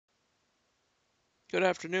Good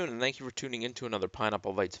afternoon, and thank you for tuning in to another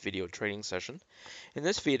Pineapple Lights video training session. In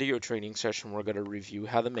this video training session, we're going to review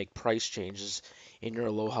how to make price changes in your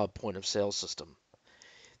Aloha point of sale system.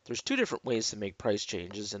 There's two different ways to make price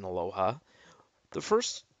changes in Aloha. The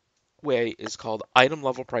first way is called item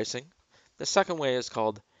level pricing. The second way is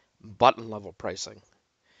called button level pricing.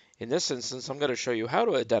 In this instance, I'm going to show you how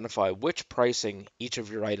to identify which pricing each of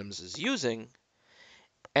your items is using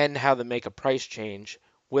and how to make a price change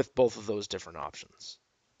with both of those different options.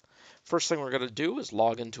 First thing we're going to do is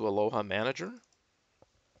log into Aloha Manager.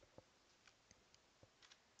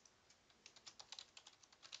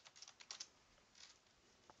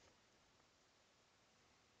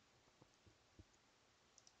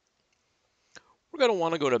 We're going to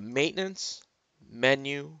want to go to Maintenance,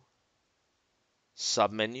 Menu,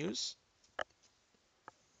 Submenus.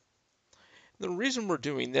 The reason we're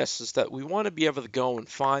doing this is that we want to be able to go and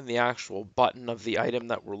find the actual button of the item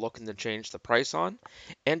that we're looking to change the price on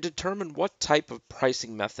and determine what type of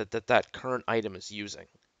pricing method that current item is using.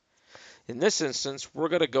 In this instance, we're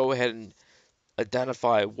going to go ahead and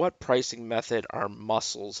identify what pricing method our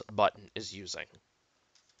Muscles button is using.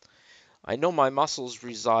 I know my Muscles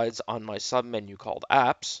resides on my submenu called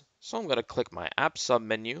Apps, so I'm going to click my Apps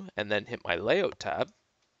submenu and then hit my Layout tab.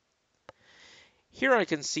 Here I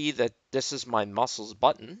can see that this is my Muscles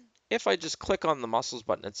button. If I just click on the Muscles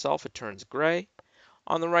button itself, it turns gray.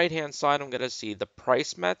 On the right hand side, I'm going to see the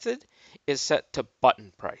price method is set to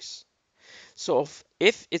button price. So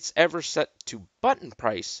if it's ever set to button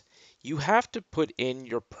price, you have to put in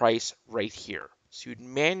your price right here. So you'd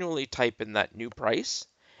manually type in that new price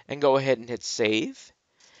and go ahead and hit save.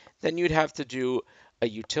 Then you'd have to do a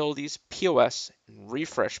utilities POS and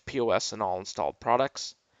refresh POS and all installed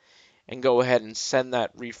products, and go ahead and send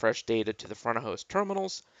that refresh data to the front of house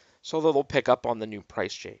terminals so that it'll pick up on the new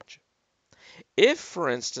price change. If, for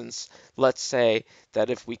instance, let's say that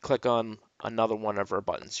if we click on another one of our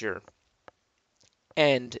buttons here,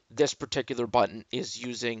 and this particular button is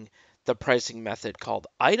using the pricing method called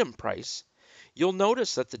item price, you'll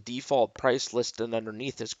notice that the default price listed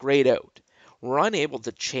underneath is grayed out. We're unable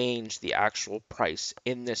to change the actual price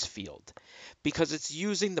in this field because it's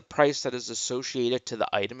using the price that is associated to the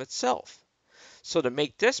item itself. So to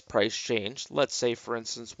make this price change, let's say for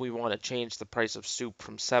instance we want to change the price of soup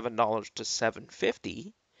from $7 to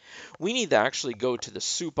 $7.50, we need to actually go to the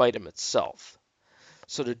soup item itself.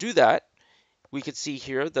 So to do that, we can see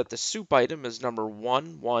here that the soup item is number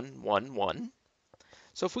 1111.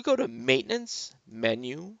 So if we go to Maintenance,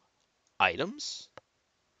 Menu, Items,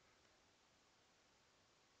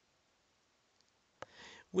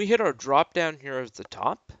 we hit our drop down here at the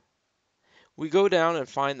top. We go down and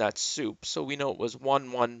find that soup, so we know it was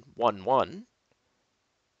 1111.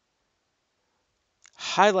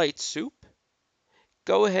 Highlight soup.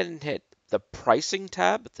 Go ahead and hit the pricing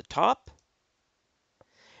tab at the top.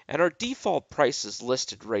 And our default price is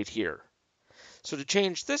listed right here. So to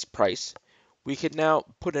change this price, we can now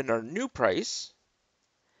put in our new price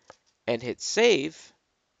and hit save.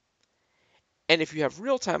 And if you have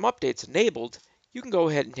real-time updates enabled, you can go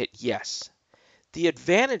ahead and hit yes. The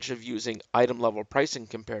advantage of using item level pricing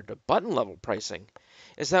compared to button level pricing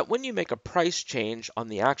is that when you make a price change on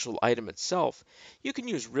the actual item itself, you can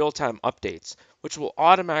use real-time updates, which will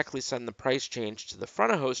automatically send the price change to the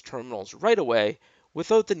front of house terminals right away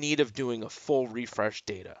without the need of doing a full refresh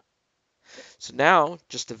data. So now,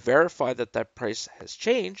 just to verify that that price has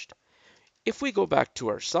changed, if we go back to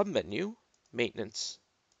our submenu, Maintenance,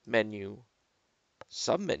 Menu,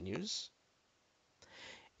 Submenus,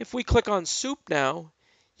 if we click on soup now,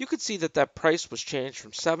 you can see that that price was changed from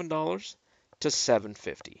 $7 to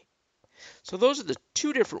 $7.50. So those are the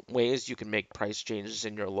two different ways you can make price changes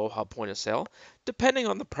in your Aloha point of sale, depending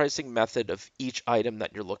on the pricing method of each item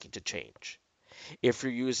that you're looking to change. If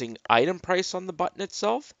you're using item price on the button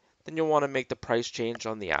itself, then you'll want to make the price change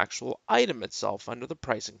on the actual item itself under the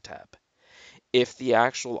pricing tab. If the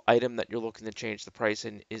actual item that you're looking to change the price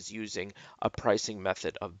in is using a pricing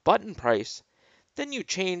method of button price, then you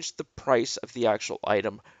change the price of the actual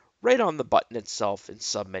item right on the button itself in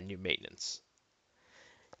submenu maintenance.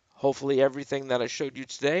 Hopefully everything that I showed you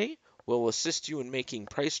today will assist you in making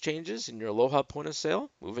price changes in your Aloha point of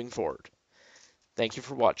sale moving forward. Thank you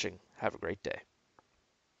for watching. Have a great day.